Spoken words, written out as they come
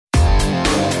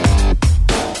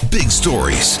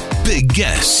stories, big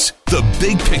guests, the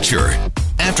big picture.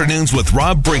 Afternoons with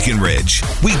Rob Breckenridge.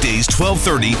 Weekdays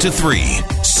 12:30 to 3,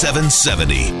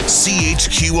 770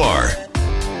 CHQR.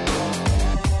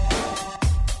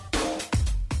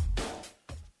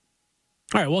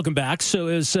 All right, welcome back. So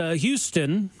as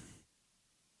Houston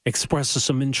expresses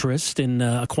some interest in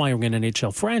acquiring an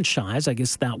NHL franchise, I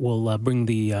guess that will bring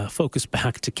the focus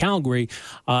back to Calgary.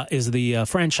 Is the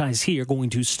franchise here going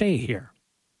to stay here?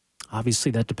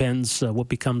 Obviously, that depends what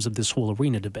becomes of this whole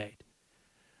arena debate.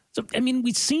 So, I mean,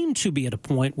 we seem to be at a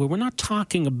point where we're not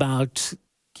talking about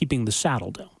keeping the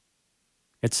Saddle Dome.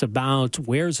 It's about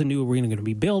where's a new arena going to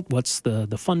be built, what's the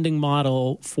funding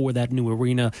model for that new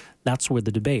arena. That's where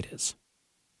the debate is.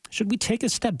 Should we take a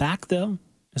step back, though?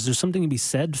 Is there something to be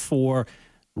said for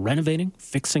renovating,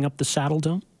 fixing up the Saddle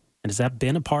Dome? And has that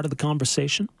been a part of the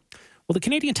conversation? Well, the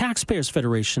Canadian Taxpayers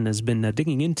Federation has been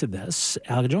digging into this.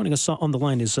 Joining us on the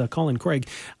line is Colin Craig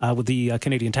with the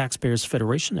Canadian Taxpayers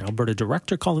Federation, Alberta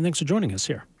Director. Colin, thanks for joining us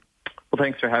here. Well,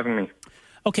 thanks for having me.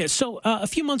 Okay, so a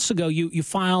few months ago, you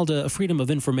filed a Freedom of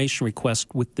Information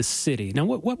request with the city. Now,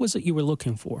 what was it you were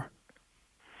looking for?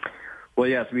 Well,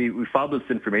 yes, we filed this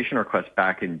information request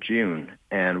back in June,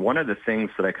 and one of the things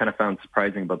that I kind of found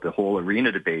surprising about the whole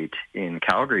arena debate in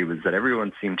Calgary was that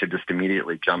everyone seemed to just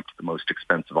immediately jump to the most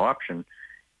expensive option,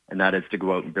 and that is to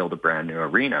go out and build a brand new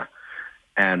arena.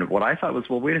 And what I thought was,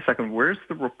 well, wait a second, where's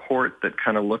the report that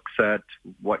kind of looks at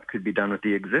what could be done with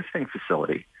the existing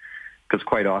facility? Because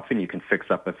quite often you can fix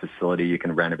up a facility, you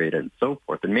can renovate it and so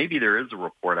forth, and maybe there is a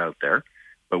report out there,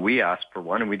 but we asked for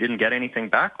one and we didn't get anything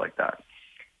back like that.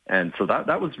 And so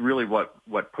that was really what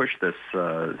pushed this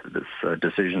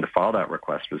decision to file that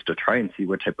request, was to try and see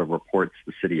what type of reports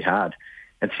the city had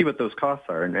and see what those costs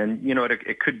are. And you know,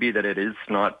 it could be that it is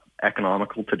not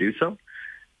economical to do so,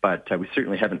 but we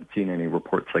certainly haven't seen any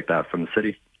reports like that from the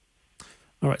city.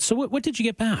 All right. So what did you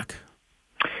get back?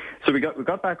 So we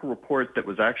got back a report that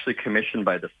was actually commissioned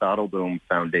by the Saddle Dome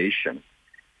Foundation.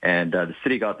 And the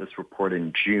city got this report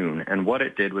in June. And what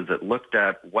it did was it looked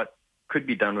at what could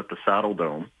be done with the Saddle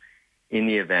Dome in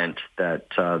the event that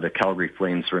the Calgary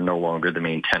Flames were no longer the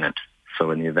main tenant.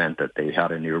 So in the event that they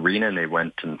had a new arena and they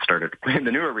went and started to play in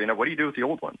the new arena, what do you do with the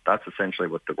old one? That's essentially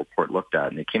what the report looked at.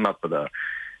 And they came up with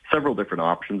several different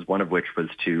options, one of which was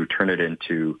to turn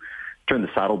the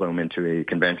Saddle Dome into a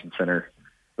convention center.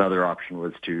 Another option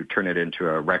was to turn it into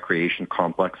a recreation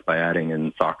complex by adding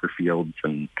in soccer fields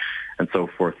and so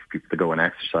forth for people to go and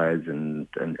exercise and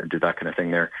do that kind of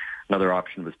thing there. Another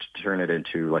option was to turn it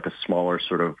into like a smaller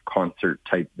sort of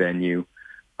concert-type venue.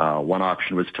 One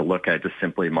option was to look at just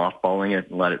simply mothballing it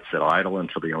and let it sit idle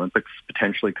until the Olympics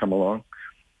potentially come along.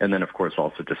 And then, of course,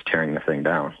 also just tearing the thing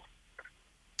down.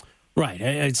 Right.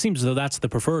 It seems as though that's the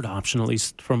preferred option, at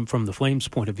least from the Flames'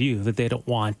 point of view, that they don't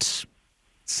want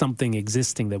something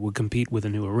existing that would compete with a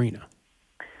new arena.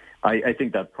 I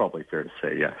think that's probably fair to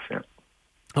say, yes. Yeah.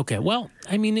 Okay, well,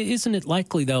 I mean, isn't it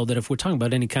likely, though, that if we're talking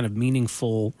about any kind of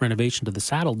meaningful renovation to the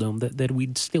Saddle Dome, that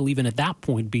we'd still, even at that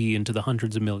point, be into the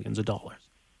hundreds of millions of dollars?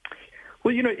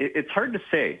 Well, you know, it's hard to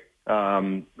say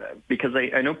because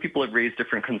I know people have raised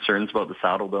different concerns about the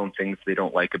Saddle Dome, things they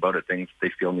don't like about it, things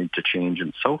they feel need to change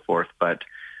and so forth. But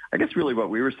I guess really what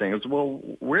we were saying is, well,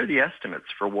 where are the estimates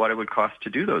for what it would cost to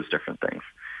do those different things?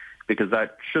 Because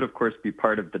that should, of course, be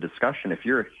part of the discussion. If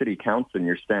you're a city council and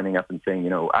you're standing up and saying, you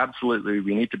know, absolutely,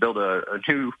 we need to build a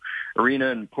new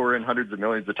arena and pour in hundreds of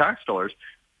millions of tax dollars,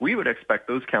 we would expect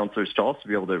those councillors to also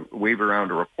be able to wave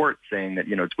around a report saying that,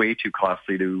 you know, it's way too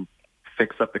costly to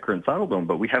fix up the current Saddle Dome,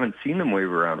 but we haven't seen them wave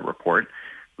around a report.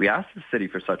 We asked the city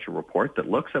for such a report that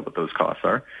looks at what those costs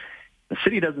are. The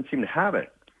city doesn't seem to have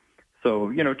it. So,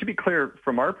 you know, to be clear,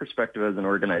 from our perspective as an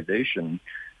organization,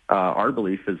 our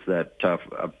belief is that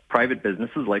private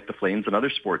businesses like the Flames and other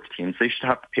sports teams, they should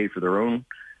have to pay for their own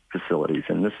facilities.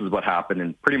 And this is what happened.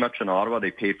 And pretty much in Ottawa,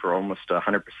 they paid for almost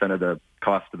 100% of the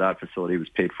cost of that facility was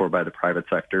paid for by the private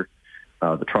sector.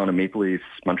 The Toronto Maple Leafs,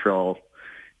 Montreal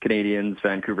Canadiens,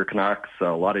 Vancouver Canucks, a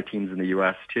lot of teams in the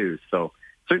U.S. too. So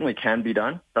certainly can be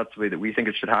done. That's the way that we think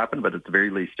it should happen. But at the very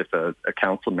least, if a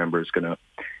council member is going to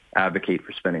advocate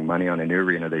for spending money on a new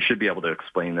arena, they should be able to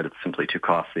explain that it's simply too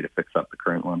costly to fix up the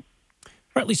current one.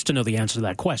 Or at least to know the answer to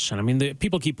that question. I mean,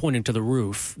 people keep pointing to the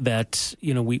roof, that,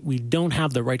 you know, we don't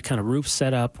have the right kind of roof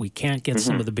set up. We can't get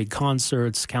some of the big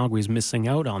concerts. Calgary's missing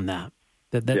out on that.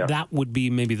 That would be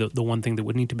maybe the one thing that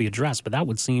would need to be addressed, but that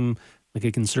would seem like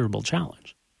a considerable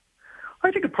challenge.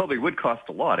 I think it probably would cost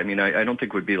a lot. I mean, I don't think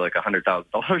it would be like $100,000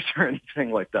 or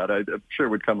anything like that. I'm sure it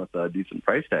would come with a decent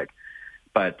price tag.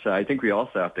 But I think we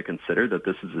also have to consider that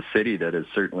this is a city that is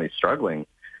certainly struggling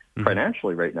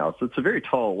financially right now. So it's a very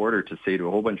tall order to say to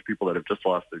a whole bunch of people that have just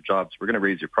lost their jobs, we're going to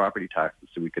raise your property taxes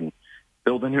so we can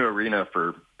build a new arena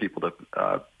for people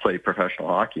to play professional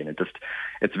hockey. And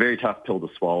it's a very tough pill to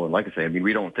swallow. And like I say, I mean,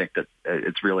 we don't think that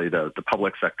it's really the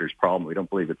public sector's problem. We don't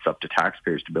believe it's up to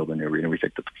taxpayers to build a new arena. We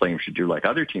think that the Flames should do like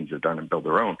other teams have done and build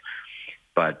their own.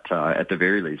 But at the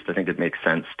very least, I think it makes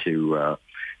sense to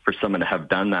for someone to have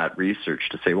done that research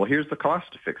to say, well, here's the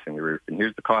cost of fixing the roof, and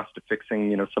here's the cost of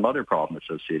fixing, some other problem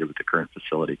associated with the current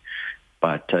facility.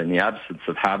 But in the absence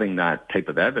of having that type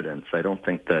of evidence, I don't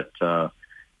think that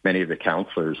many of the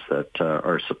councillors that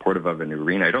are supportive of a new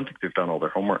arena, I don't think they've done all their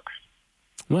homework.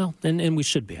 Well, and we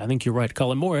should be. I think you're right,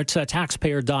 Colin. More at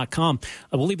taxpayer.com.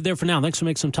 We'll leave it there for now. Thanks for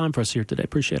making some time for us here today.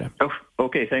 Appreciate it. Oh,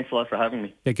 okay. Thanks a lot for having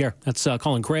me. Take care. That's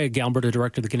Colin Craig, Alberta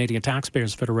Director of the Canadian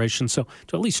Taxpayers Federation. So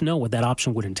to at least know what that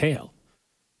option would entail.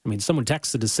 I mean, someone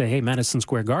texted to say, hey, Madison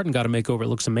Square Garden got a makeover. It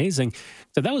looks amazing.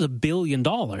 So that was $1 billion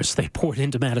they poured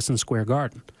into Madison Square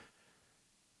Garden.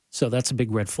 So that's a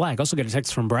big red flag. Also got a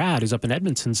text from Brad, who's up in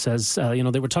Edmonton, says, they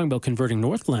were talking about converting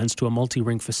Northlands to a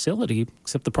multi-rink facility,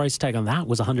 except the price tag on that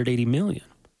was $180 million.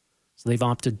 So they've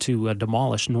opted to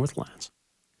demolish Northlands.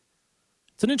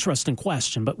 It's an interesting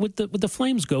question, but would the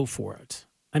Flames go for it?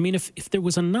 I mean, if there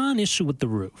was a non-issue with the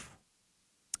roof,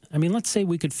 I mean, let's say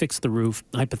we could fix the roof,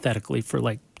 hypothetically, for,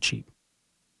 cheap.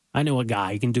 I know a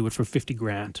guy, he can do it for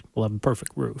 $50,000. We'll have a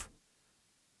perfect roof.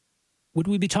 Would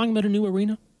we be talking about a new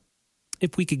arena?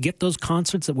 If we could get those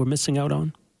concerts that we're missing out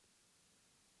on,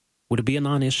 would it be a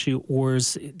non-issue, or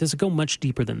does it go much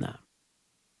deeper than that?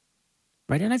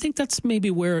 Right? And I think that's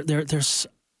maybe where there's,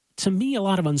 to me, a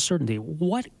lot of uncertainty.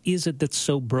 What is it that's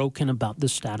so broken about the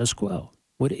status quo?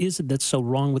 What is it that's so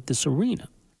wrong with this arena?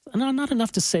 And not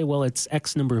enough to say, well, it's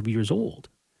X number of years old.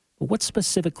 But what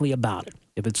specifically about it?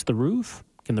 If it's the roof,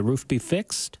 can the roof be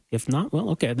fixed? If not,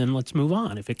 well, okay, then let's move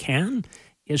on. If it can,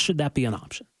 should that be an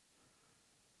option?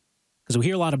 Because we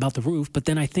hear a lot about the roof, but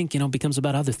then I think, it becomes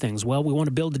about other things. Well, we want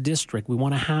to build a district. We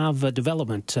want to have a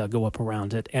development go up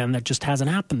around it, and that just hasn't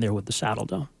happened there with the Saddle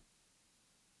Dome.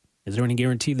 Is there any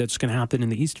guarantee that's going to happen in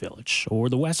the East Village or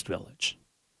the West Village?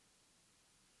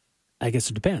 I guess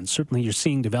it depends. Certainly you're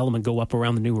seeing development go up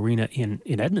around the new arena in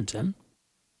Edmonton.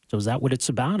 So is that what it's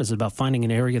about? Is it about finding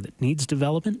an area that needs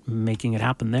development, making it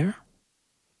happen there?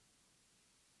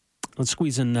 Let's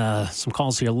squeeze in some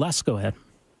calls here. Les, go ahead.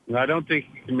 I don't think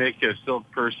you can make a silk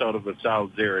purse out of a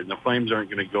sow's ear, and the Flames aren't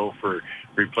going to go for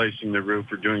replacing the roof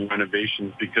or doing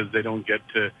renovations because they don't get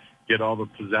all the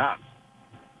pizzazz.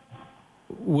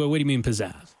 Well, what do you mean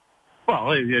pizzazz?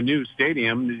 Well, a new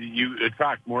stadium, you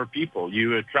attract more people.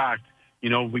 You attract,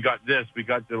 we got this, we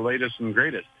got the latest and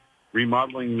greatest.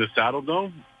 Remodeling the Saddle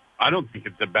Dome, I don't think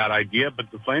it's a bad idea, but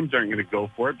the Flames aren't going to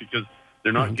go for it because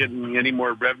they're not getting any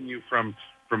more revenue from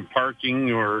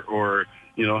parking or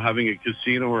having a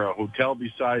casino or a hotel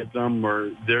beside them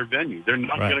or their venue. They're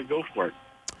not going to go for it.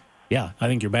 Yeah, I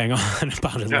think you're bang on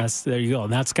about it, Les. There you go.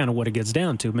 And that's kind of what it gets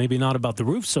down to. Maybe not about the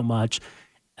roof so much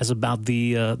as about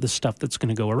the stuff that's going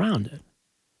to go around it.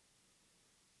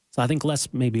 So I think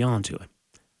Les may be on to it.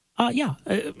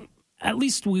 At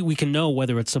least we can know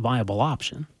whether it's a viable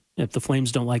option. If the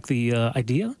Flames don't like the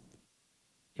idea,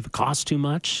 if it costs too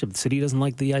much, if the city doesn't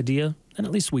like the idea, then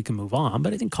at least we can move on.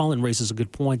 But I think Colin raises a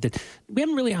good point that we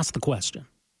haven't really asked the question.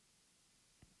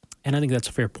 And I think that's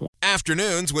a fair point.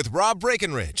 Afternoons with Rob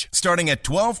Breckenridge, starting at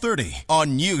 12:30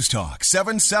 on News Talk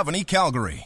 770 Calgary.